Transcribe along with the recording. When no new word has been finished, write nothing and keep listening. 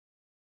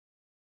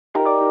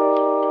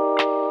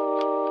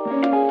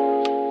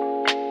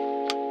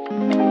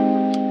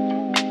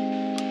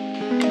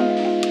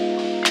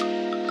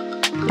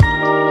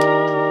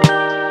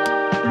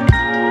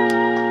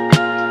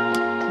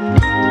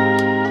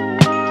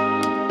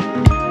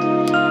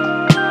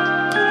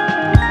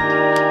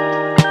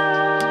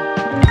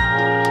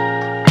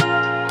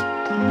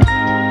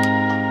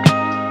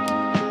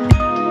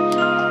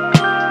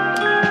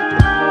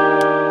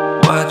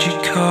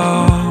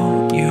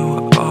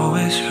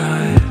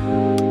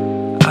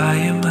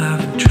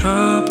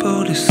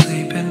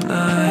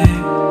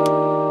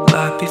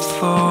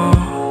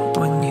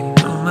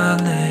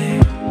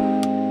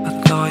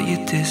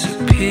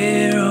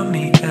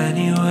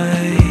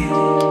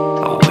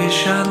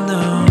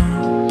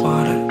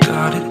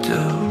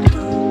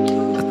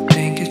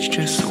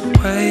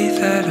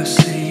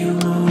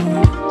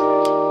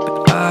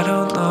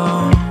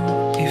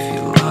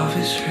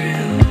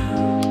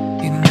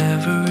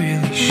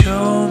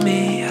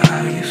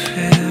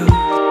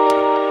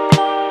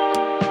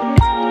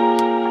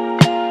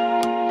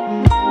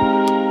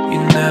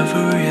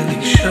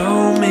really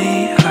show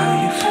me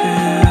how you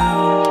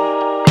feel.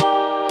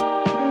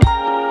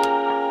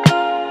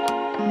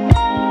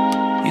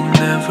 You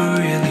never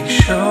really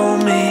show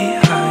me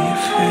how you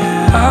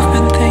feel. I've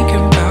been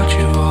thinking about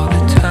you all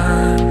the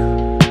time,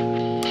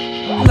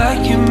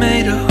 like you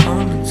made a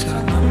home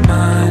inside my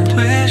mind.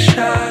 Wish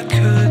I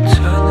could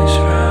turn this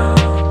round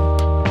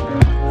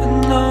and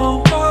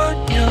know what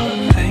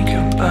you're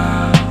thinking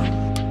about.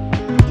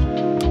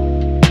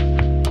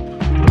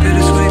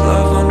 Bittersweet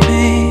love on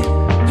me,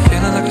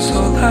 feeling like it's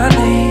all I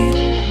need,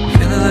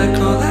 feeling like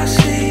all I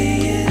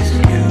see is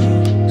you.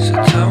 So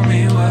tell me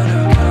what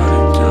I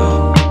gotta do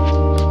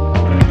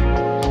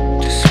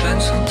to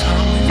spend some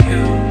time with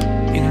you.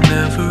 You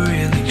never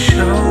really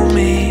show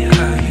me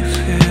how you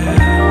feel.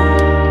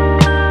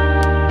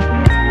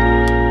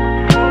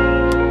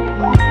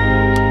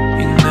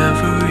 You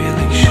never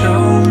really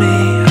show me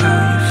how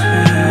you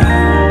feel.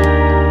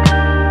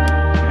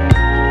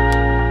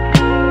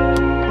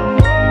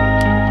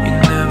 You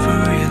never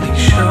really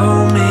show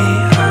me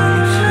how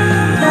you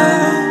feel.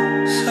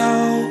 So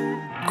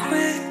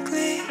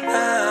quickly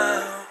now,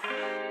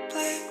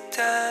 blinked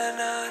and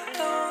I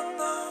don't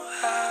know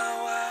how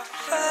I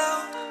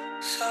felt.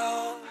 So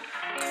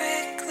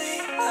quickly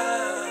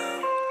now,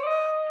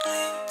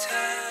 blinked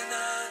and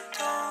I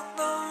don't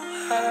know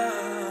how.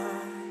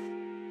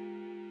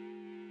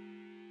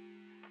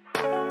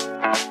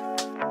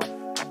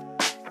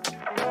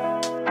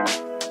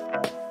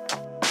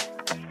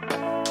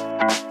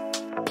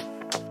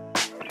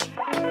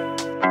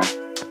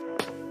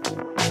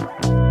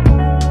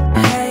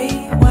 Hey,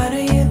 why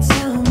don't you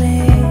tell me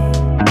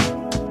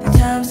the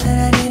times that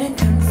I didn't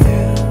come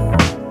through?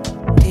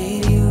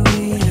 Did you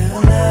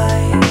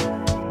realize,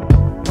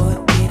 or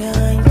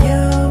didn't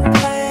you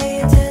pay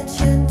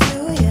attention to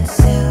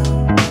yourself?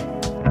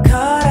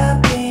 Caught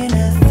up in a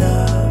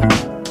thought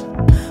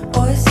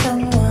or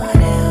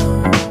someone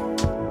else.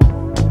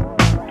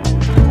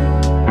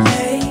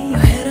 Lay your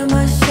head on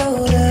my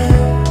shoulder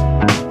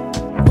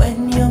when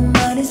your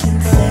mind is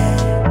instead.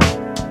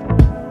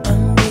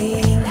 I'm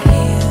being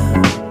here,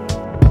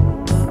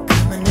 or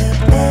coming to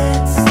bed,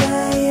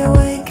 stay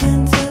awake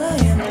until I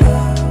am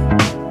bored.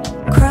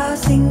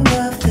 Crossing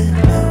off the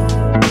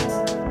notes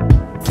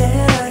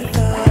that I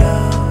thought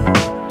of.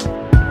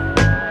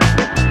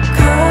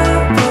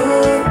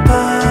 Cardboard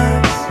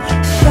box,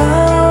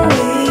 shall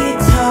we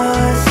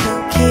toss or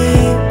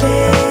keep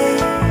it?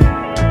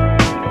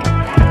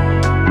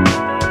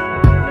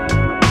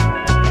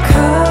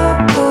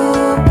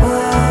 Cardboard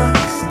box,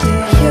 do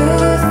you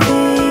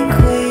think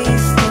we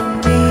still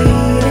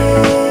need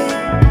it?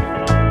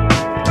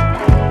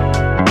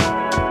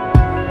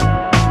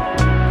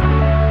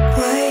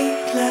 Wait,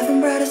 laughing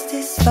brighter still.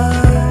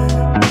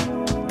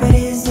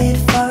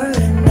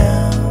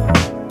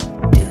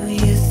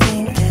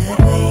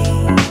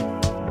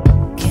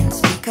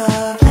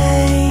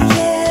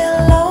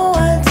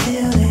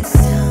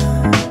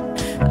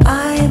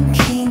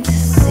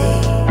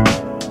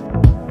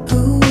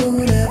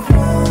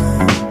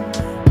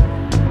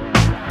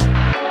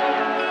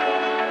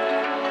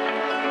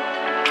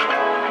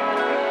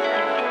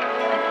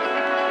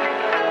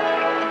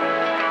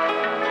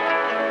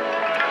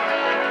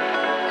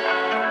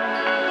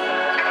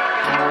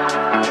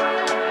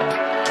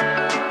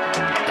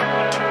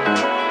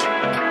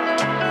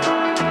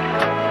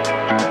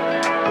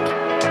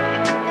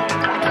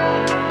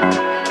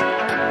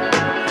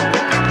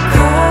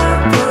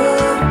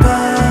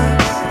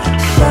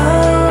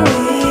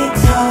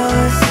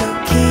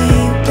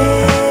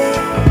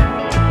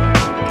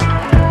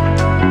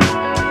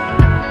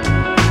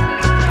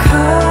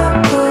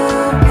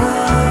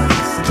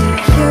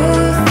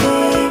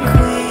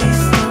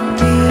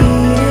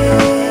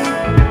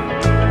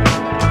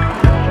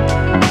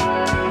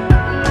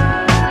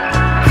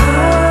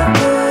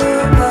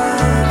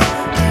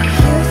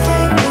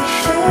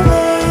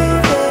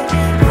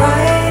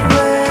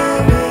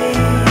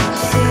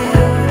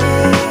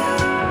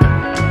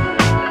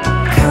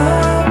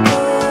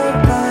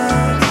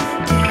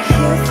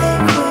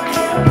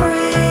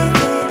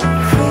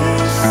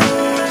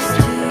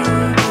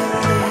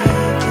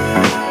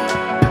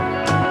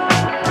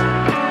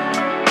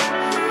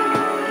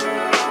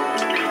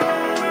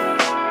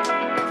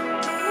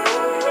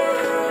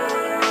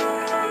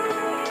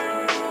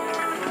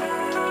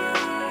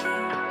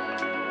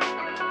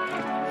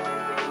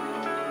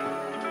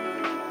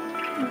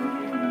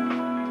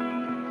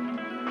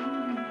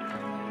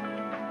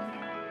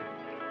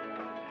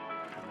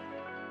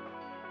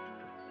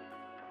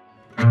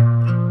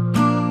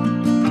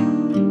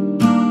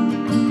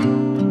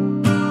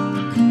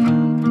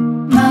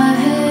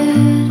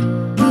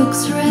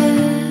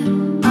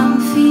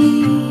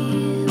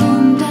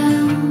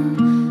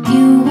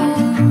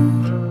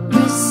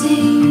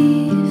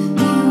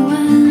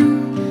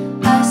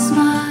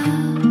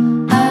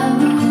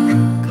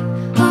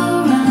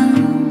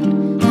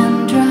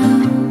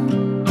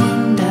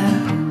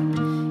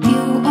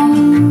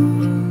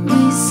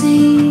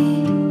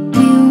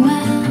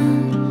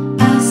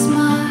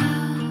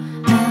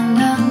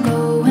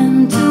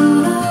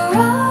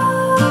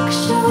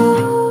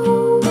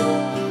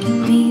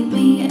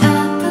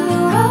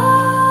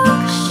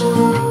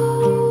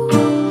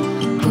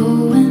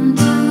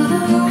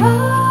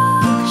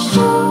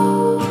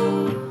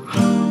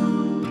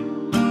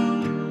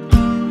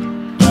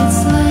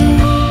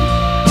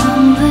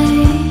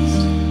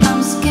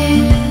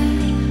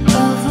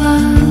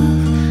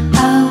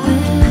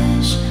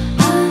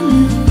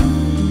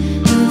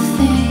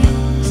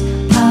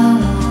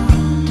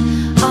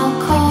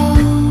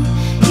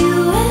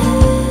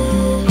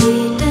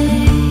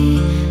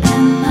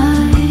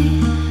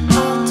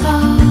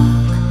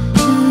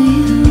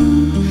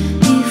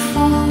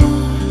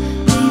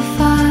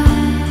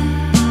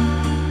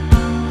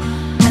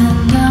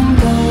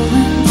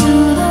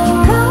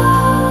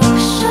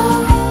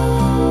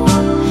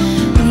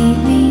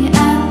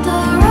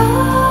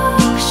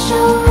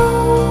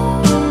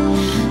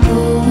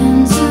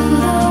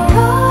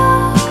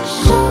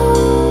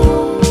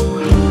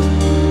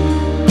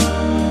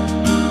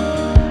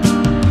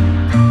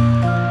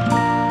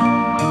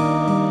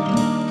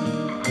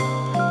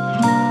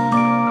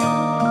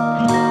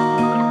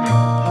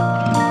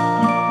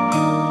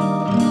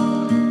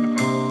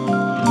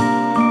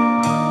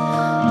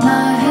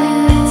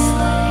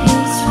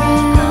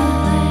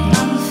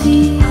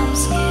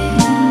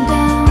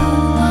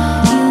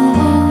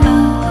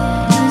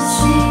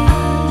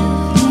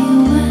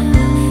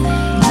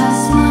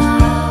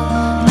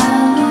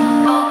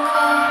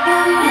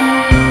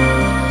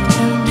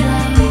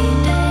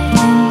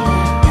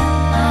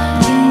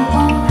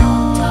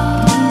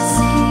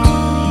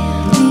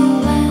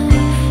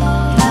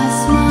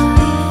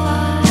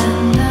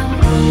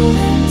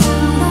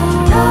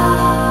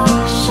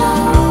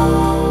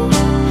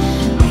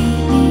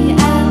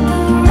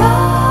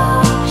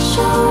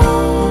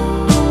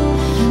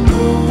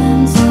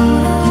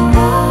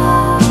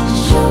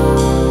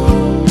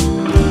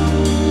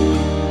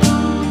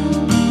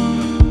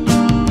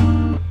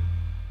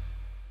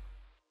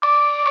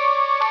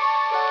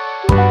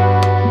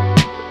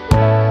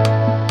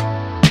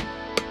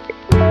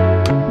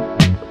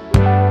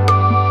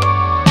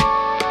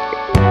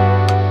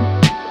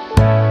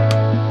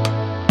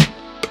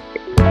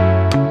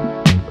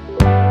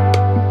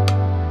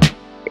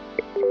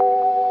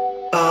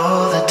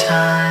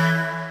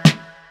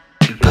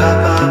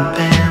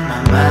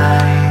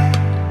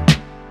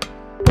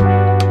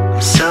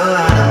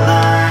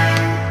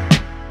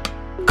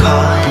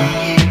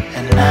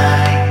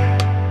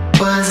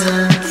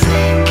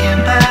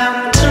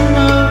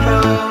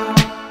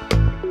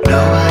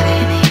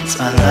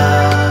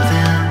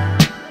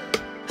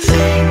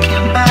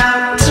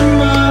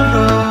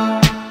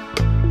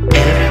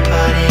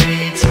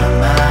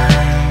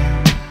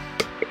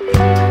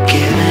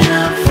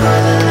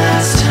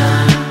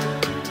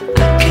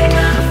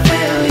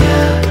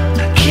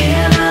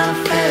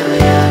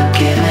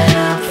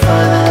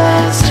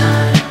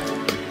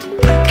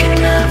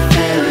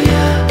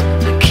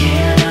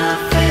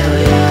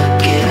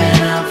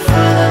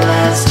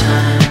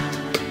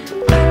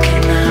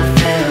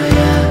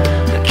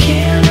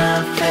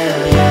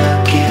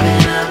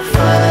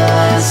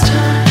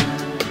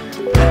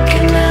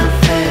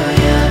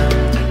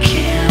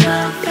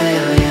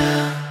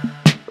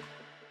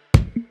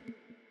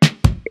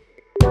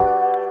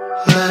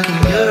 look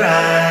in your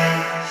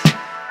eyes,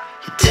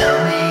 you tell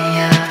me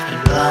I've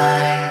been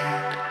blind.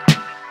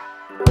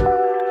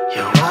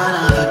 You're one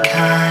of a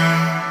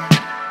kind,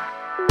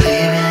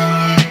 leaving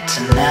you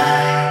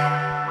tonight.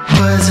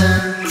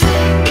 Wasn't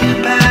thinking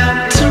about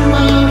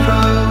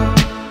tomorrow,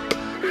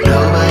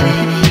 nobody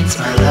needs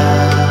my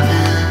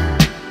loving.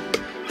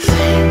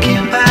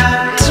 Thinking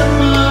about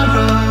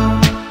tomorrow,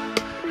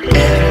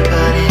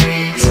 everybody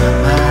reads my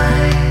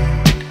mind.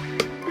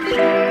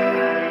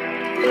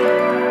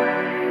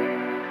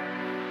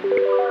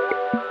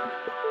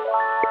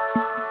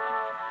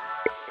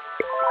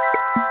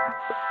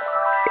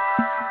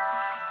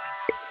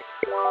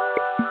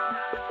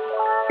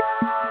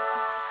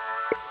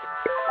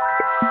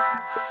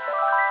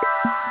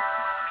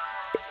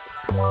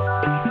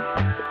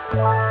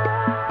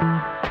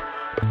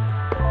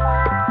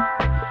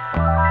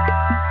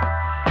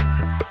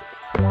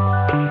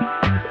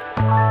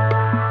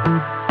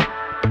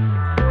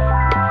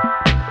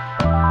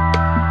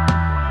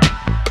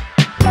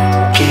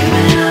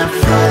 Giving up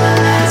for the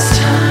last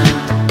time,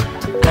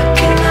 I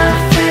cannot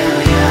feel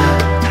ya,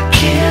 I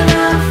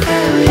cannot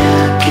feel ya.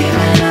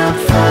 Giving up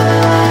for the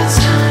last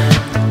time,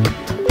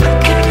 I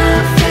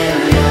cannot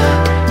feel ya,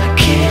 I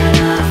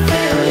cannot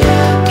feel ya.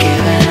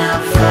 Giving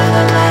up for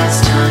the last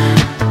time,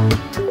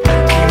 I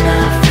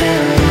cannot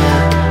feel ya,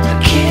 I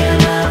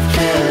cannot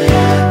feel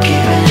ya.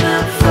 Giving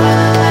up for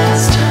the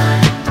last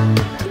time,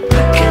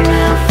 I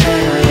cannot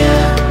feel ya,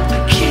 I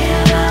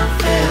cannot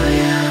feel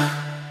ya.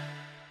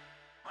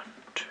 1,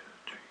 2,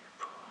 3,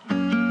 4.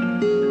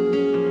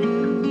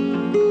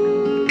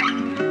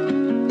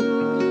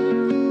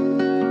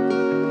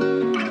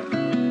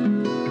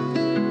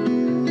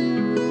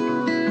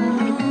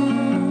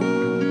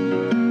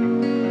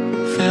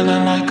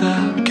 Feeling like a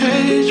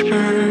caged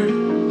bird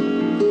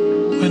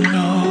with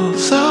no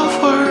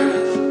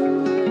self-worth,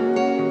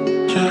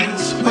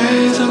 just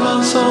waves in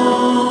my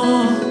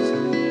songs,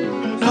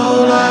 no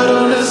light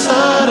on this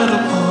side of the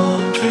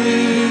palm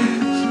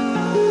trees.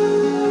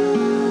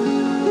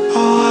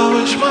 Oh, I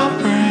wish my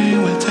brain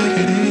would take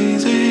it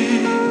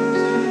easy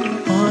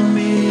on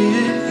me.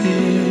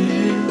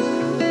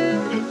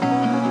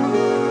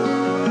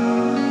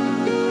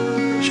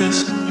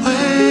 Just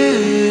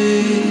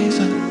waves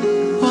and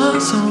my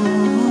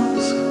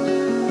songs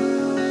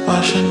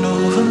washing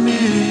over me.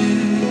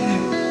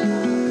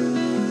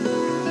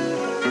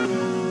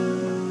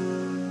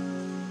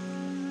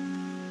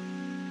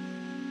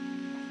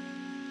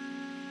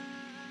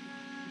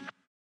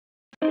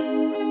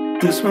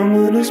 This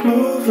moment is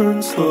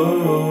moving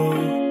slow.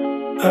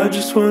 I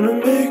just wanna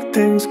make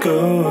things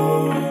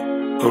go.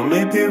 Or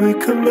maybe we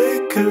could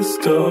make a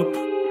stop.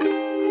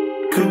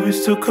 Could we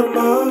still come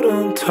out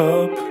on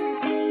top?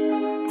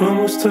 When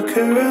we're stuck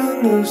here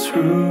in this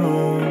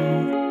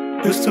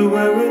room, you're still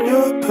wearing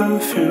your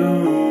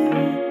perfume.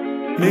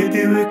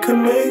 Maybe we could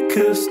make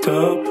a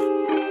stop.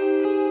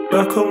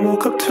 I can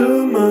walk up to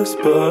my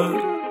spot,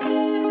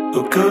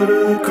 or go to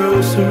the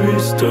grocery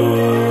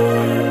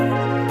store,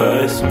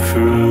 buy some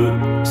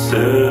fruit,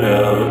 sit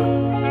out.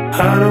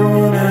 I don't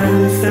want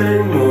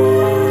anything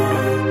more.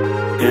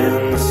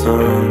 In the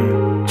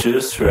sun,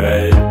 just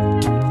right.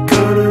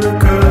 Go to the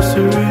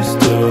grocery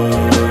store,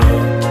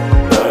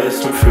 buy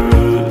some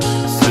fruit,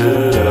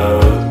 sit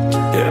out.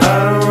 Yeah, I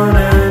don't want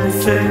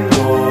anything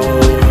more.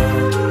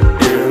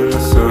 In the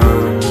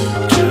sun,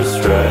 just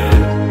right.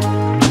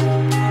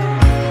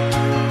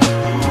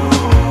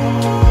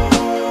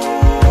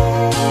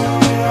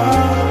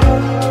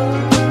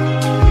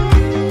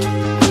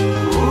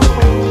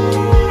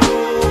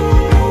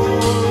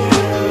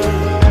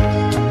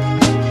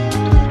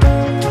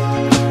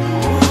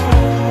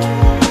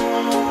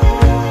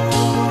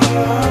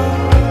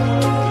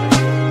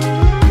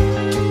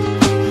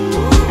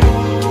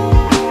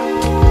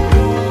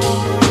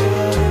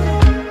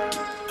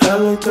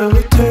 That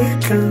we're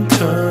taking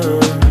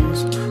turns,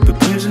 but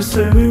please just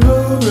say we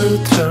will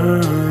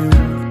return.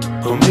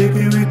 Or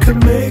maybe we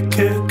could make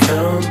it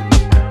count.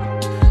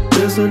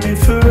 There's no need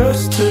for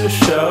us to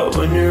shout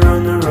when you're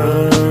on the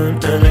run,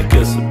 and it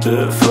gets a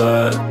bit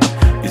flat.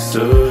 You're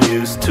so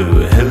used to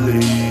a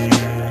hilly,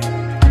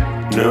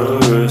 no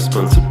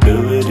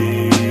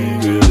responsibility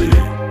really.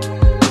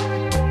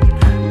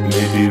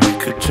 Maybe we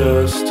could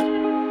just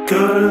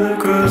go to the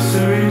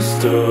grocery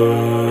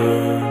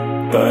store,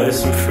 buy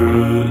some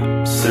fruit,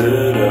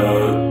 sit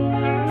out.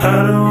 I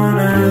don't want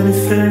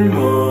anything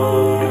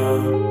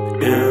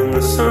more. In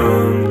the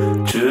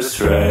sun, just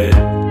right.